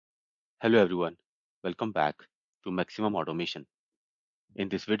Hello everyone, welcome back to Maximum Automation. In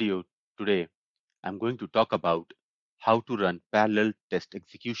this video today, I'm going to talk about how to run parallel test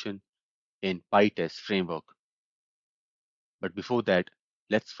execution in PyTest framework. But before that,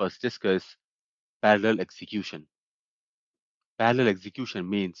 let's first discuss parallel execution. Parallel execution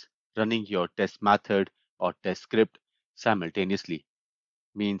means running your test method or test script simultaneously.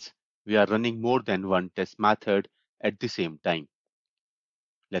 Means we are running more than one test method at the same time.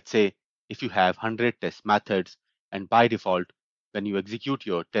 Let's say if you have 100 test methods and by default, when you execute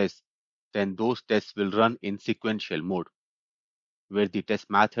your test, then those tests will run in sequential mode, where the test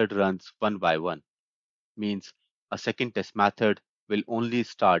method runs one by one. Means a second test method will only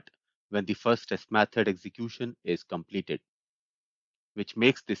start when the first test method execution is completed, which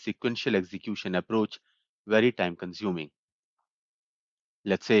makes the sequential execution approach very time consuming.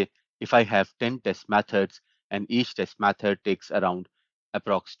 Let's say if I have 10 test methods and each test method takes around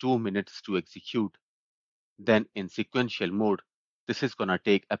approx 2 minutes to execute, then in sequential mode, this is gonna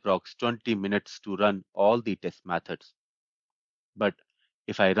take approx 20 minutes to run all the test methods. But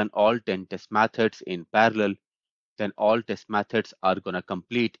if I run all 10 test methods in parallel, then all test methods are gonna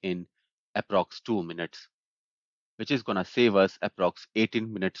complete in approx 2 minutes, which is gonna save us approx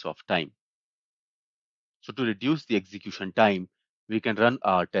 18 minutes of time. So to reduce the execution time, we can run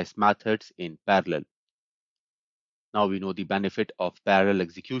our test methods in parallel. Now we know the benefit of parallel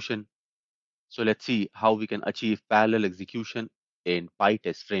execution. So let's see how we can achieve parallel execution in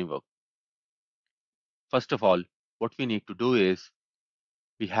PyTest framework. First of all, what we need to do is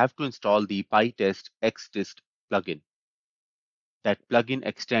we have to install the pytest-xdist plugin. That plugin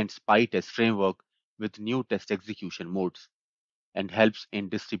extends PyTest framework with new test execution modes and helps in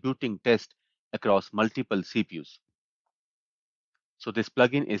distributing tests across multiple CPUs. So this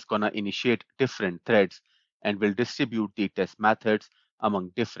plugin is going to initiate different threads and will distribute the test methods among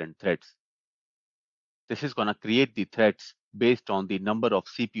different threads. This is going to create the threads based on the number of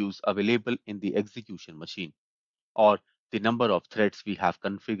CPUs available in the execution machine, or the number of threads we have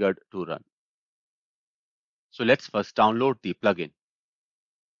configured to run. So let's first download the plugin.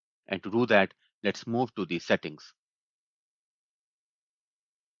 And to do that, let's move to the settings.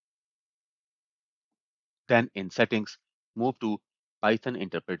 Then in settings, move to Python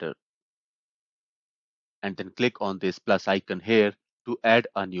interpreter. And then click on this plus icon here to add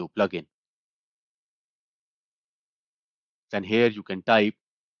a new plugin. Then here you can type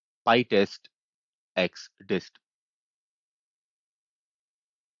pytest-xdist.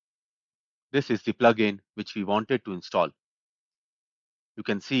 This is the plugin which we wanted to install. You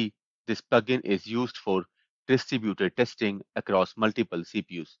can see this plugin is used for distributed testing across multiple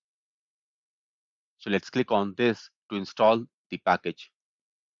CPUs. So let's click on this to install the package.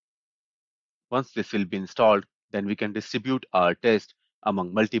 Once this will be installed, then we can distribute our test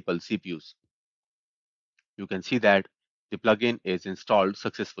among multiple CPUs. You can see that the plugin is installed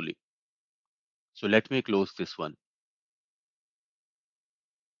successfully. So let me close this one.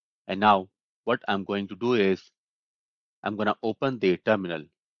 And now what I'm going to do is I'm going to open the terminal.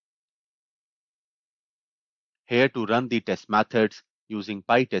 Here to run the test methods using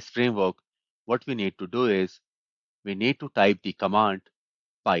PyTest framework, what we need to do is we need to type the command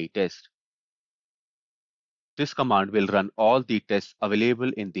pytest. This command will run all the tests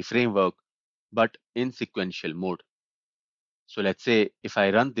available in the framework, but in sequential mode. So let's say if I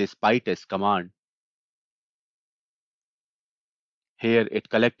run this pytest command, here it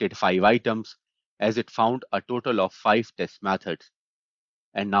collected 5 items as it found a total of 5 test methods.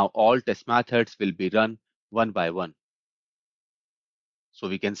 And now all test methods will be run one by one. So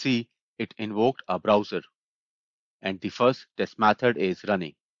we can see it invoked a browser and the first test method is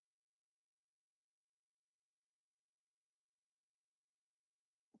running.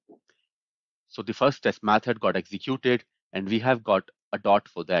 So the first test method got executed and we have got a dot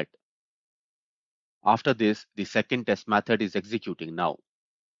for that. After this, the second test method is executing now.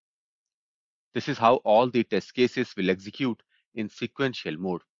 This is how all the test cases will execute in sequential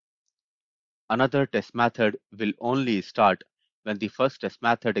mode. Another test method will only start when the first test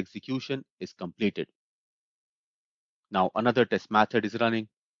method execution is completed. Now another test method is running.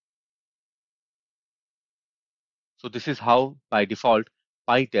 So this is how by default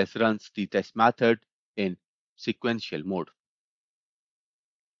PyTest runs the test method in sequential mode.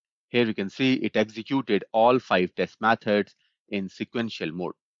 Here we can see it executed all 5 test methods in sequential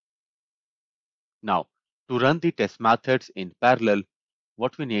mode. Now, to run the test methods in parallel,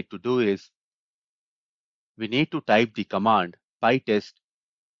 what we need to do is we need to type the command pytest,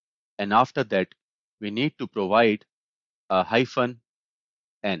 and after that, we need to provide a -n.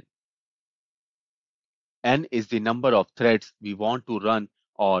 N is the number of threads we want to run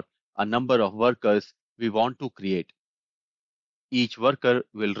or a number of workers we want to create. Each worker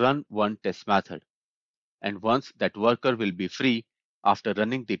will run one test method, and once that worker will be free after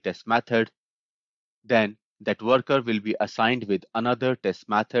running the test method, then that worker will be assigned with another test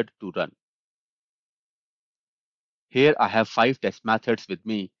method to run. Here I have 5 test methods with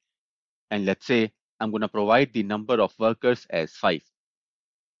me, and let's say I'm going to provide the number of workers as 5.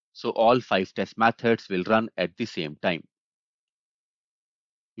 So all 5 test methods will run at the same time.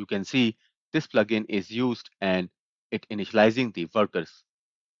 You can see this plugin is used and it initializing the workers.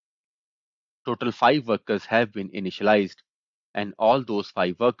 Total 5 workers have been initialized, and all those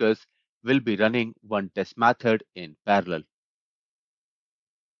 5 workers will be running one test method in parallel.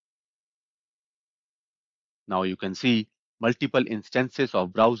 Now you can see multiple instances of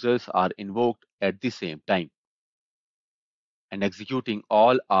browsers are invoked at the same time and executing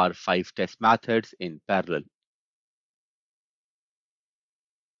all our 5 test methods in parallel.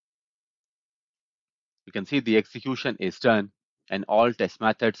 You can see the execution is done and all test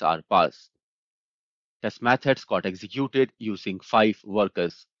methods are passed. Test methods got executed using 5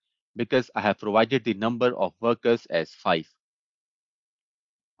 workers because I have provided the number of workers as 5.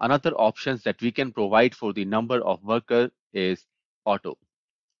 Another options that we can provide for the number of workers is auto.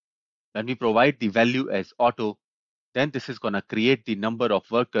 When we provide the value as auto, then this is going to create the number of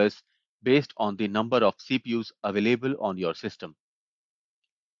workers based on the number of CPUs available on your system.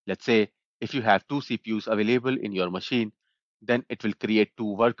 Let's say if you have 2 CPUs available in your machine, then it will create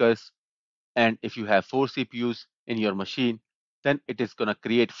 2 workers. And if you have 4 CPUs in your machine, then it is going to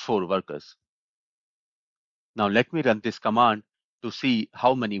create 4 workers. Now let me run this command to see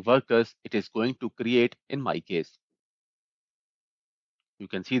how many workers it is going to create in my case. You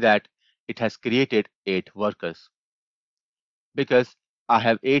can see that it has created 8 workers because I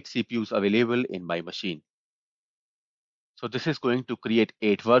have 8 CPUs available in my machine. So this is going to create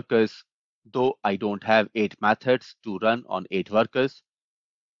 8 workers, though I don't have 8 methods to run on 8 workers.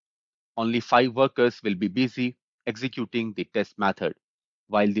 Only 5 workers will be busy executing the test method,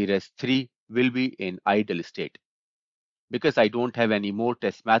 while the rest 3 will be in idle state. Because I don't have any more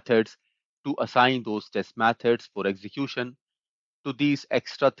test methods to assign those test methods for execution to these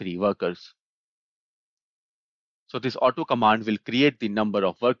extra 3 workers. So this auto command will create the number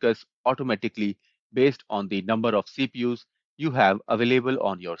of workers automatically based on the number of CPUs you have available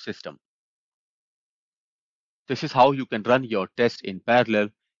on your system. This is how you can run your test in parallel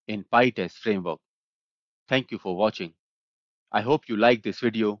in PyTest framework. Thank you for watching. I hope you like this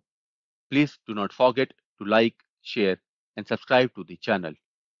video. Please do not forget to like, share, and subscribe to the channel.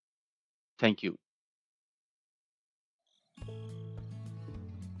 Thank you.